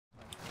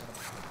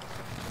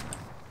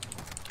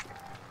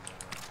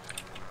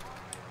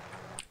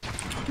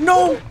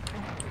No!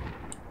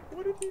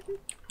 What did he do?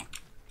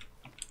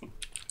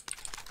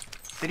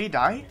 Did he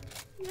die?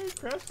 Yeah, he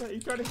crashed it. He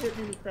tried to hit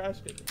me and he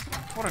crashed it.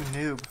 What a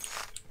noob.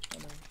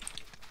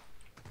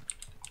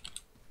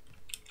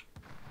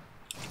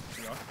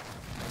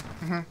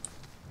 Mm-hmm.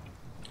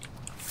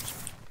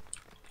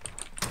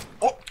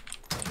 Oh!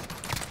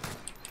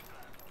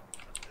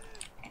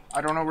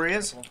 I don't know where he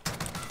is.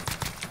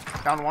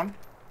 Down one.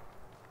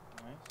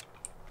 Nice.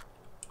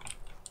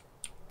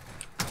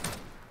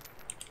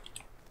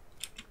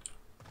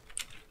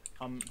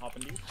 I'm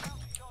hopping you.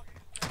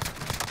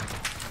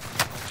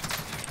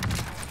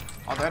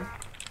 All dead.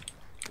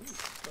 Ooh,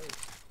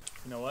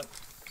 you know what?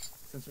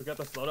 Since we got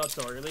this loadout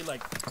so early,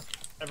 like,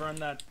 everyone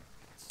that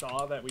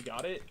saw that we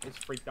got it is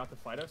freaked out to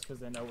fight us because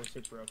they know we're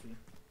super OP.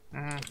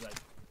 Mm-hmm. It's like,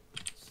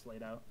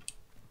 slayed out.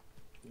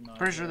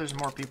 Pretty sure there's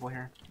more people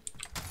here.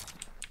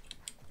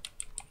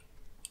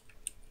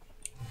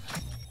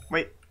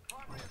 Wait.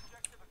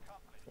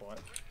 What?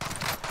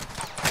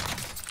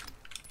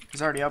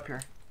 He's already up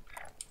here.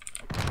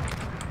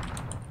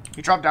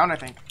 He dropped down, I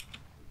think.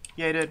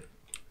 Yeah, he did.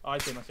 Oh, I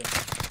see him, I see him.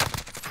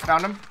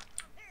 Found him.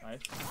 Nice.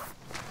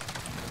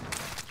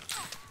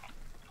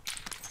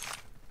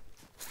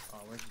 Oh,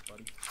 where's his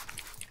buddy?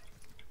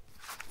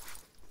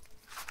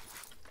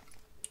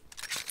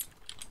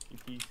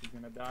 He's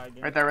gonna die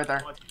again. Right there, right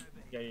there.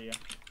 Yeah, yeah, yeah.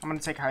 I'm gonna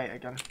take height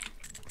again.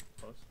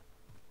 Close.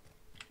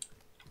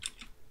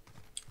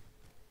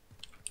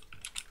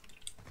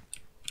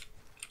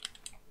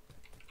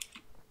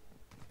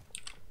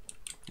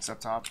 He's up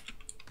top.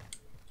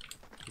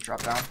 He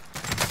dropped down.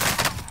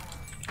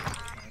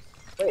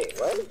 Wait,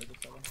 what?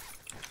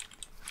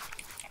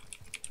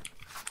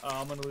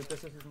 I'm gonna loot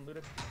this if isn't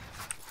looted.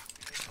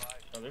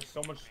 Oh, there's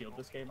so much shield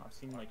this game. I've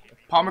seen like.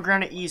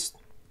 Pomegranate East.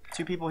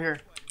 2 people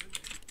here.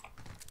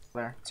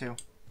 There, 2.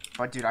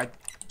 But dude, you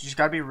just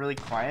gotta be really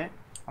quiet.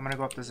 I'm gonna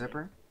go up the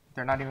zipper.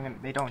 They're not even gonna,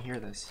 they don't hear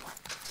this.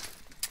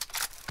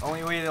 The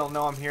only way they'll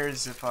know I'm here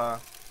is if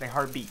they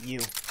heartbeat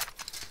you.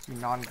 You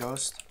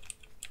non-ghost.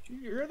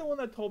 You're the one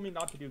that told me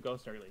not to do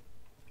ghost early.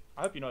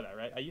 I hope you know that,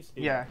 right? I used to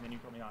do Yeah. it, and then you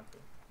told me not to.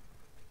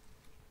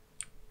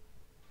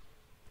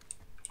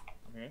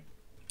 I'm here.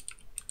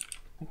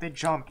 I think they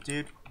jumped,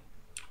 dude.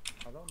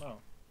 I don't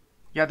know.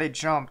 Yeah, they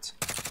jumped.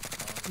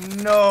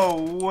 No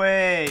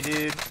way,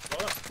 dude.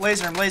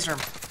 Laser him, laser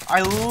him.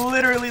 I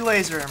literally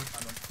laser him.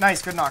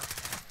 Nice, good knock.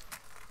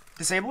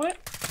 Disable it?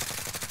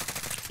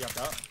 Yep,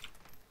 that.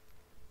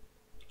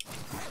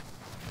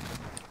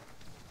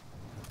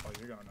 Oh,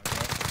 you're going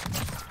okay.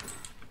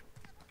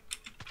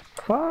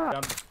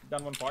 Fuck.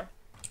 Down 1 far.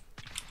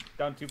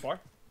 Down 2 far.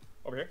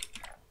 Over here.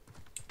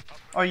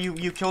 Oh,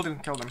 you killed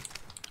him,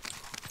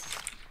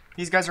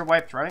 These guys are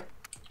wiped, right?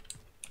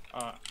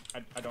 I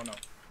don't know.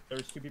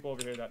 There's 2 people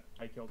over here that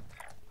I killed.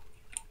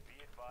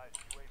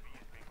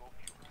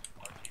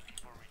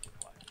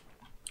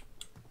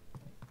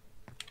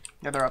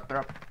 Yeah, they're up, they're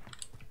up.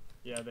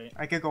 Yeah, they.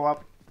 I could go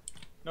up.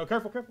 No,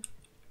 careful, careful.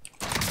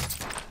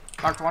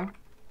 Knocked one.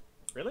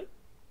 Really?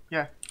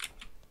 Yeah.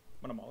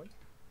 What a molly.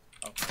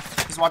 Oh,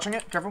 He's watching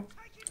it, careful.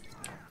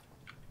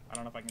 I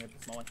don't know if I can hit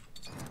the small one.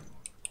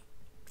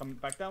 Come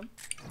back down.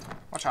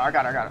 Watch out, I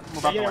got it.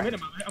 Move out the I'm way. hitting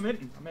him. I'm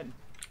hitting.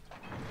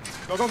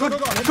 Go, go, go, go,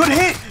 go. Good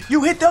hit!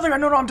 You hit the other guy!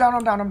 No, I'm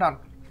down.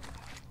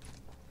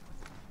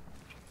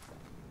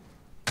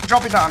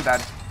 Drop it down, I'm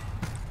dead.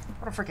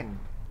 What a freaking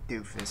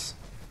doofus.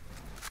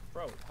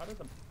 Bro, how did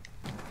the...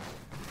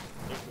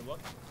 Good luck.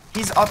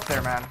 He's up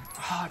there, man.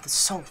 Ah, that's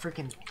so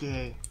freaking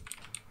gay.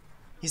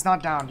 He's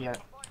not down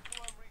yet.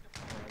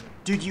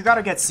 Dude, you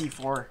gotta get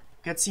C4.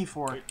 Get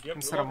C4 Wait, yep,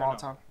 instead of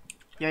Molotov.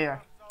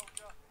 Yeah.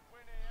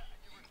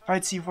 If I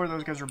had C4,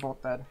 those guys were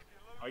both dead.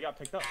 Oh, you got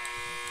picked up.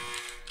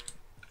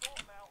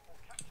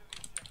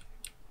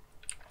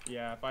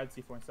 Yeah, if I had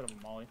C4 instead of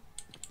a molly.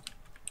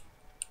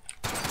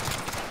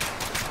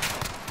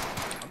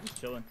 I'm just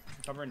chilling.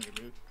 I'm covering your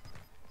loot.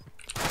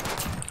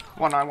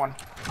 1 on 1. Okay,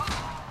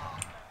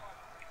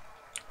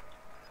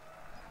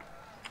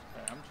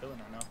 I'm chilling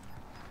right now.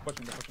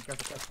 Pushing.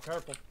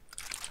 Careful.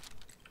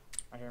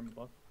 I hear him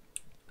above.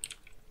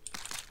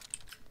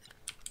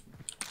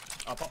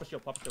 Pop a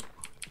shield.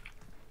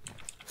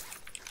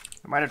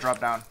 It might have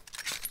dropped down.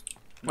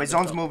 Wait,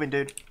 zone's moving,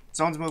 dude.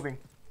 Zone's moving.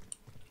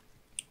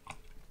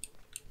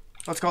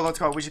 Let's go.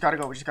 We just gotta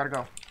go.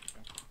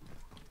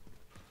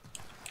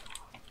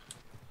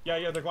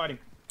 Yeah, they're gliding.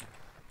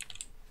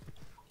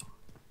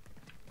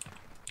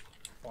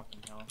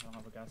 Fucking hell, I don't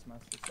have a gas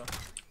mask and stuff.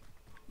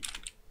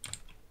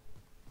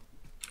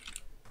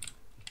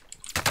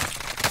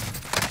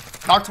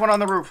 Knocked one on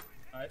the roof.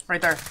 Nice.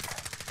 Right there.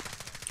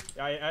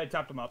 Yeah, I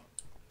tapped him up.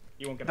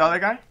 He won't get The out. other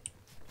guy?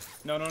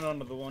 No, the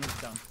one is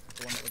down.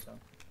 The one that was down.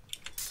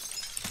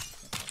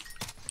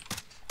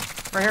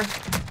 Right here.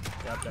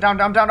 Yeah,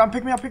 Down.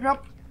 Pick me up.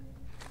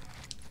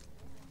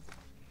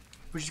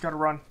 We just gotta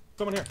run.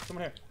 Someone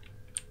here.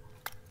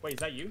 Wait, is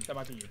that you? That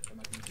might be you.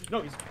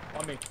 No, he's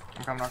on me.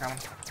 I'm coming.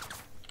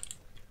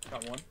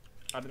 Got one.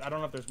 I don't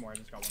know if there's more. I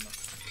just got one though.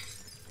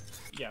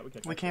 Yeah, we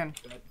could. We can.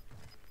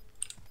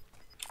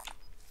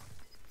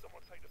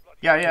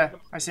 Yeah, yeah.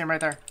 I see him right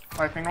there.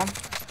 Live ping one. Yep.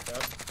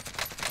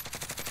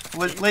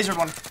 Lasered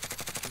one.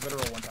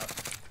 Literal one tap.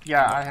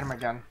 Yeah, I hit him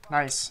again.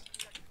 Nice.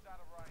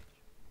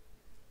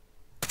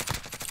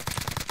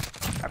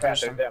 I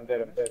finished him. I'm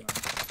dead.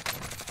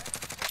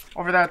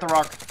 Over there at the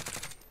rock.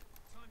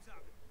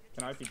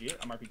 Can I RPG it?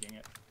 I'm RPGing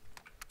it.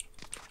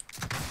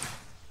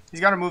 He's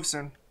gotta move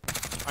soon.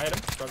 I hit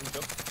him. Broken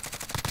kill.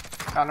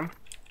 Got him.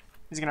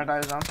 He's gonna die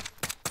his own.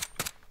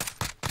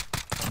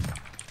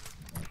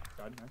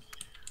 God, nice.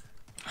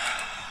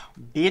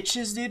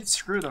 Bitches, dude.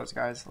 Screw those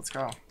guys. Let's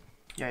go.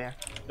 Yeah, yeah.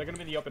 They're gonna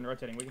be in the open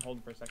rotating. We can hold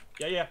them for a sec.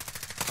 Yeah, yeah.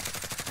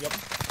 The open.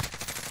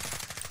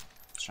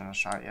 Shouldn't have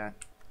shot yet.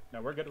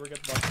 No, we're good. We're good.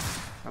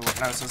 No,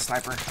 it's a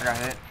sniper. I got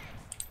hit.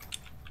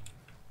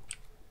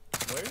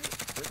 Where'd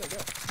they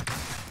go?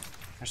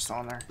 They're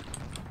still in there.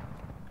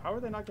 How are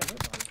they not getting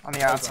hit? On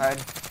the outside.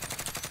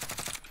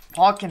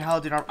 Fucking hell,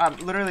 dude. I'm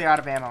literally out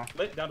of ammo.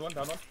 Lit, down one.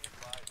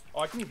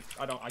 Oh, I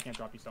can't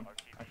drop you some,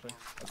 actually.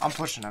 I'm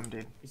pushing him,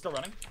 dude. He's still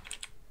running.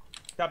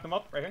 Tap them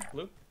up, right here,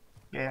 blue.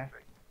 Yeah.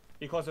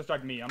 He close to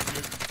strike me. You're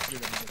good.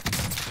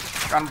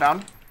 Got him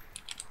down.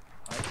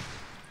 Right.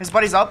 His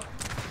buddy's up.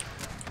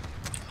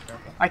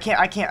 Careful. I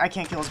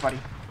can't kill his buddy.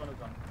 One is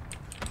done.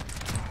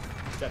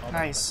 Dead, all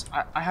Nice.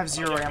 I have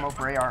zero ammo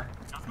for AR.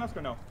 Gas mask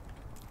or no?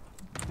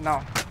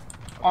 No.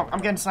 Oh, I'm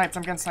getting sniped.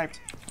 Okay, we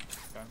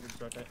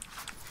just rotate.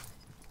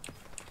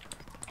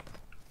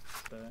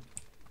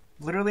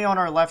 Literally on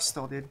our left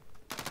still, dude.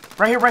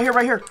 Right here.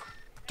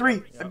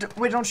 3. Yeah.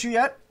 Wait, don't shoot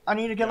yet. I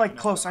need to get like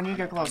close. I need to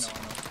get close. I know.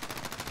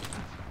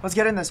 Let's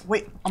get in this.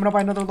 Wait, I'm gonna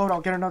buy another load.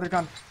 I'll get another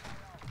gun.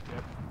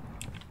 Yep.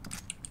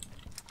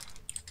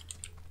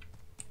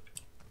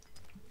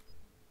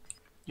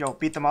 Yo,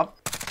 beat them up.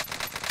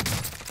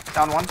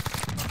 Down one.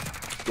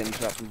 Getting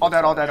shot from All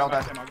dead.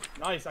 Max ammo.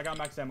 Nice, I got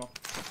max ammo.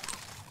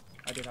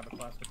 I did have a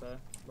class with the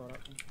loadout.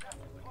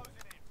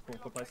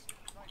 Cool place.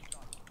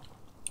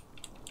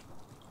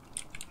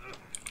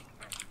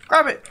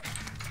 Grab it.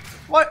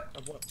 What?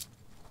 Of what?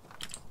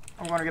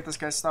 I'm gonna get this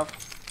guy's stuff.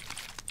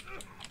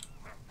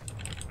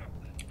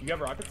 You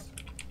have rockets?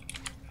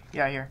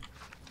 Yeah, here.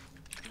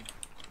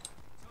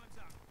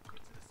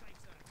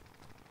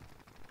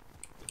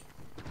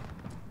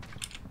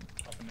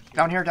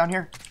 Down here. Got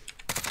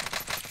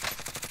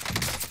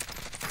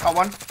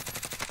one.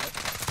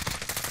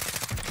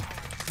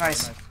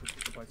 Nice.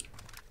 Good place.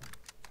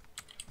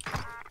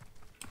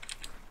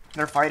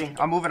 They're fighting.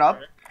 I'm moving up.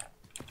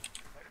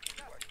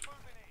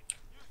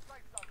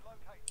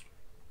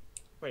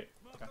 Wait.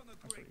 Okay. That's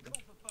what you do.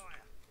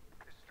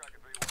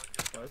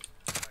 Close.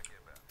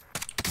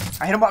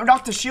 I hit him. I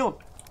knocked the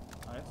shield.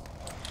 Nice.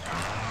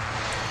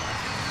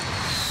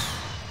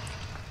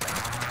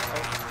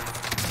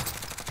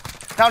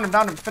 Down him.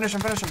 Finish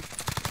him.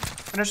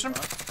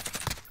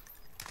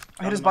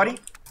 I hit his buddy.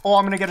 Oh,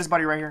 I'm gonna get his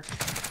buddy right here.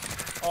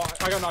 Oh,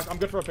 I got knocked. I'm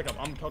good for a pickup.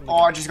 I'm totally Oh,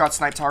 good. I just got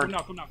sniped hard.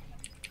 Come now.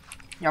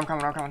 Yeah, I'm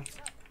coming.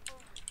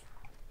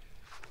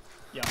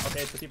 Yeah,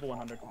 okay, it's the people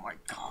 100. Oh my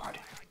god.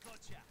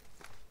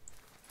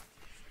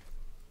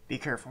 Be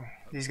careful.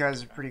 These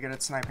guys are pretty good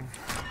at sniping.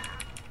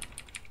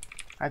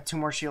 I have 2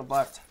 more shield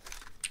left.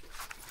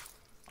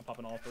 I'm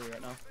popping all 3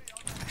 right now.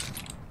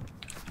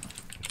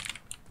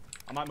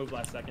 I might move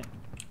last second.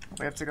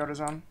 We have to go to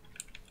zone.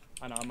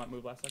 I know, I might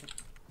move last second.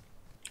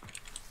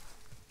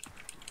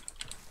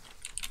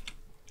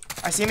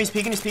 I see him. He's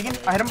peeking.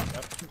 I hit him.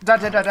 Yep.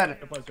 Dead.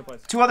 Good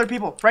place. 2 other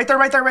people. Right there.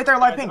 Live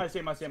ping. I see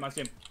him.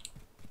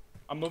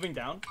 I'm moving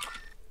down.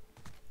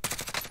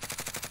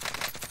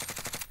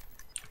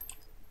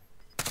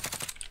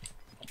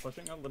 I'm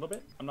pushing a little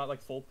bit. I'm not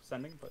like full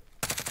sending, but...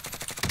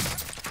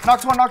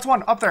 Knocked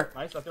one. Up there.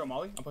 Nice, I threw a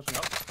molly. I'm pushing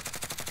up.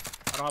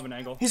 I don't have an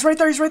angle. He's right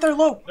there.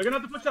 Low. They're gonna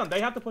have to push down.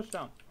 They have to push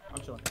down.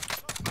 I'm chilling.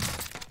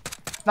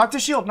 Knocked the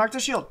shield.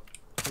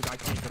 Dude, I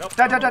can't get up.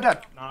 Dead.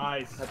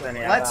 Nice.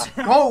 Let's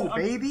go,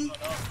 baby.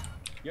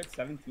 You had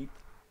 17.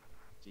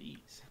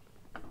 Jeez.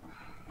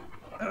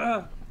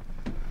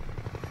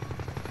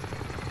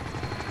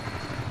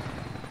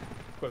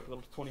 Quick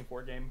little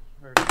 24 game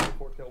or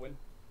 24 kill win.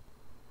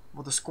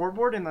 Well, the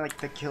scoreboard and like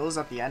the kills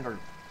at the end are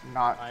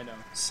not I know.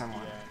 similar.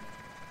 Yeah, I know.